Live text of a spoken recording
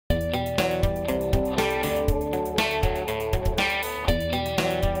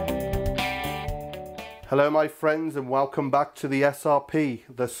Hello my friends and welcome back to the SRP,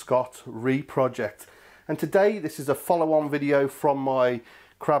 the Scott Re Project. And today this is a follow-on video from my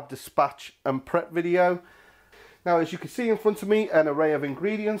crab dispatch and prep video. Now as you can see in front of me, an array of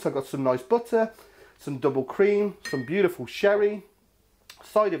ingredients. I've got some nice butter, some double cream, some beautiful sherry,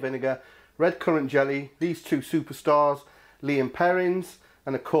 cider vinegar, red currant jelly, these two superstars, Lea And Perrins,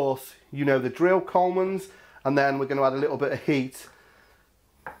 and of course you know the drill, Colmans. And then we're going to add a little bit of heat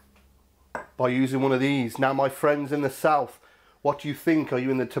by using one of these. Now my friends in the south, what do you think? Are you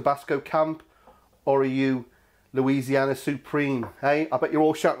in the Tabasco camp or are you Louisiana Supreme? Hey, I bet you're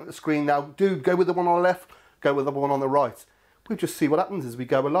all shouting at the screen now, dude, go with the one on the left, go with the one on the right. We'll just see what happens as we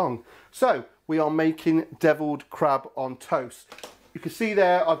go along. So we are making deviled crab on toast. You can see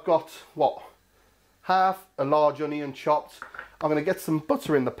there I've got what, half a large onion chopped. I'm going to get some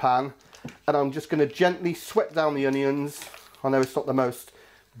butter in the pan and I'm just going to gently sweat down the onions. I know it's not the most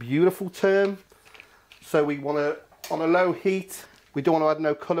beautiful term, so we want to, on a low heat, we don't want to add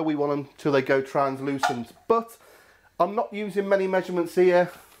no colour, we want them till they go translucent. But I'm not using many measurements here,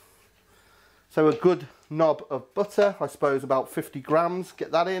 so a good knob of butter, I suppose about 50 grams,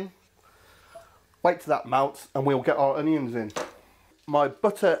 get that in, wait till that melts and we'll get our onions in. My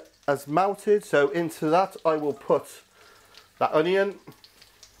butter has melted, so into that I will put that onion.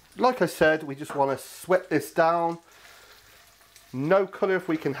 Like I said, we just want to sweat this down. No colour if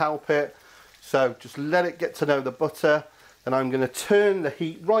we can help it, so just let it get to know the butter. Then I'm going to turn the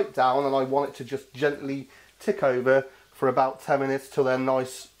heat right down and I want it to just gently tick over for about 10 minutes till they're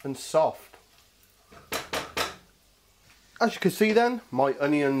nice and soft. As you can see then, my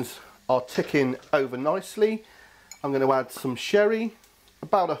onions are ticking over nicely. I'm going to add some sherry,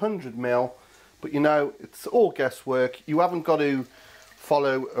 about 100 ml, but you know, it's all guesswork. You haven't got to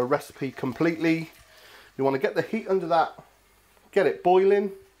follow a recipe completely. You want to get the heat under that, get it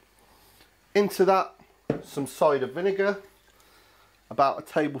boiling. Into that, some cider vinegar, about a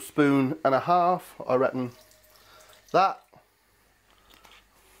tablespoon and a half, I reckon that.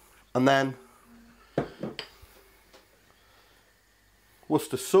 And then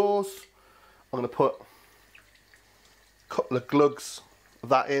Worcester sauce. I'm going to put a couple of glugs of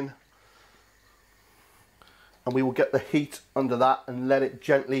that in. And we will get the heat under that and let it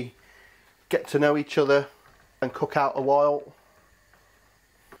gently get to know each other and cook out a while.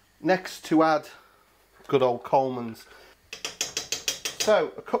 Next to add good old Colmans.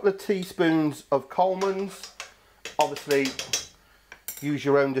 So a couple of teaspoons of Colmans, obviously use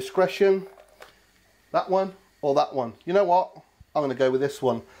your own discretion, that one or that one. You know what, I'm going to go with this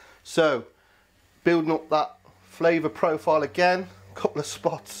one. So building up that flavour profile again, a couple of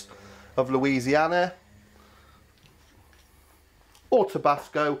spots of Louisiana or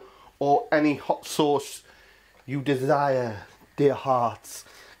Tabasco or any hot sauce you desire, dear hearts.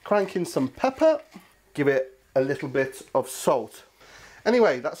 Crank in some pepper, give it a little bit of salt.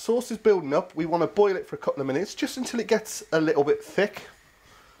 Anyway, that sauce is building up. We want to boil it for a couple of minutes, just until it gets a little bit thick.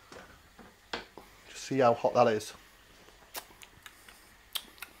 Just see how hot that is.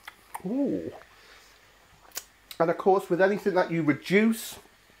 Ooh. And of course, with anything that you reduce,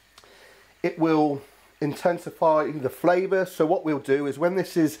 it will intensify the flavour. So what we'll do is when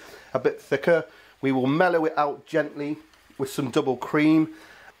this is a bit thicker, we will mellow it out gently with some double cream.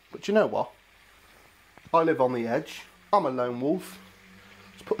 But you know what? I live on the edge. I'm a lone wolf.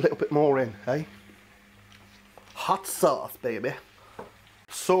 Let's put a little bit more in, eh? Hot sauce, baby.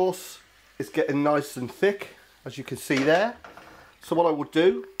 Sauce is getting nice and thick, as you can see there. So what I will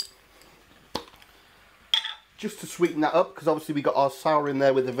do, just to sweeten that up, because obviously we got our sour in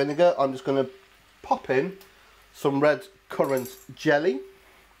there with the vinegar, I'm just going to pop in some red currant jelly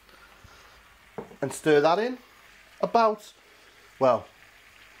and stir that in. About, well,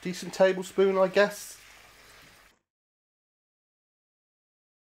 decent tablespoon, I guess.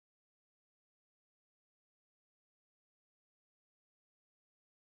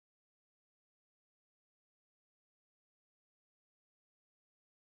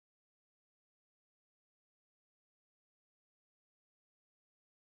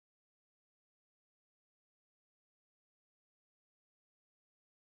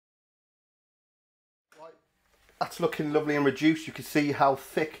 Right. That's looking lovely and reduced. You can see how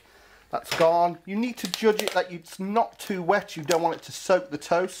thick that's gone. You need to judge it that it's not too wet. You don't want it to soak the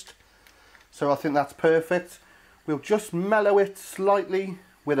toast. So I think that's perfect. We'll just mellow it slightly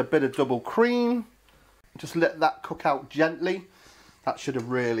with a bit of double cream. Just let that cook out gently. That should have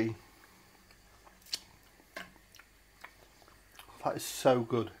really... That is so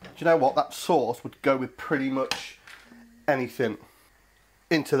good. Do you know what? That sauce would go with pretty much anything.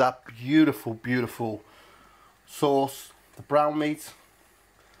 Into that beautiful, beautiful sauce, the brown meat,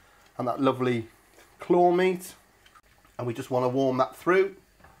 and that lovely claw meat, and we just want to warm that through.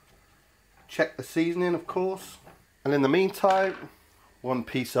 Check the seasoning, of course. And in the meantime, 1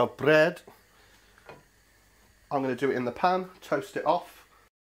 piece of bread. I'm going to do it in the pan, toast it off.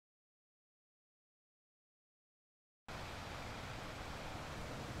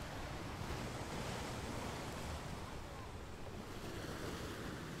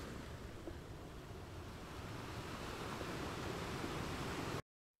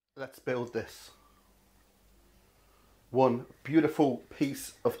 Let's build this. 1 beautiful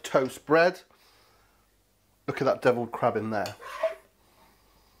piece of toast bread. Look at that deviled crab in there.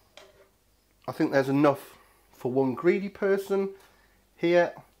 I think there's enough for 1 greedy person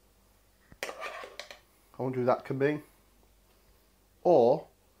here. I wonder who that can be. Or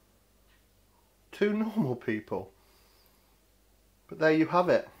 2 normal people. But there you have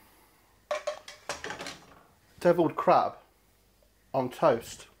it. Deviled crab on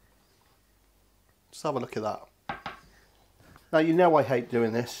toast. Let's have a look at that. Now, you know I hate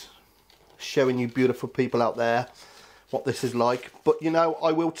doing this, showing you beautiful people out there what this is like, but you know,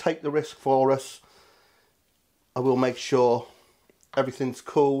 I will take the risk for us. I will make sure everything's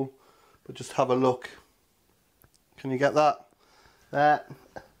cool, but just have a look. Can you get that? There.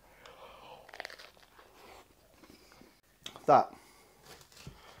 That.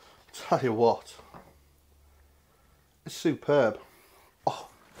 Tell you what, it's superb. Oh,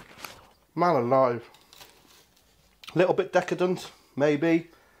 man alive. A little bit decadent, maybe,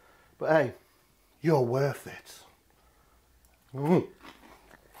 but hey, you're worth it. Mm.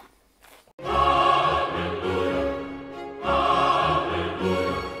 Hallelujah,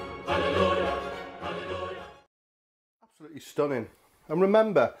 hallelujah, hallelujah, hallelujah. Absolutely stunning. And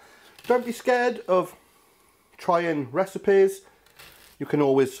remember, don't be scared of trying recipes. You can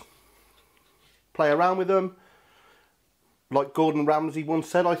always play around with them. Like Gordon Ramsay once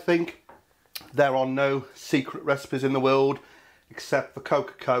said, I think, there are no secret recipes in the world except for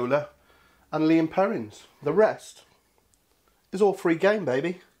Coca-Cola and Lea And Perrins. The rest is all free game,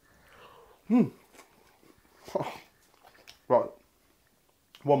 baby. Oh. Right,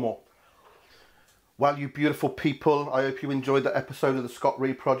 1 more. Well, you beautiful people, I hope you enjoyed that episode of the Scott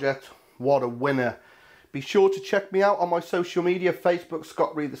Ree Project. What a winner. Be sure to check me out on my social media, Facebook,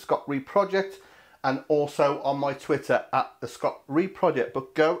 Scott Ree, the Scott Ree Project, and also on my Twitter at the Scott Ree Project.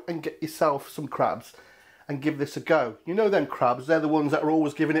 But go and get yourself some crabs and give this a go. You know them crabs, they're the ones that are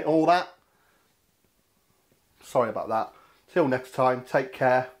always giving it all that. Sorry about that. Till next time, take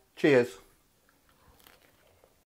care. Cheers.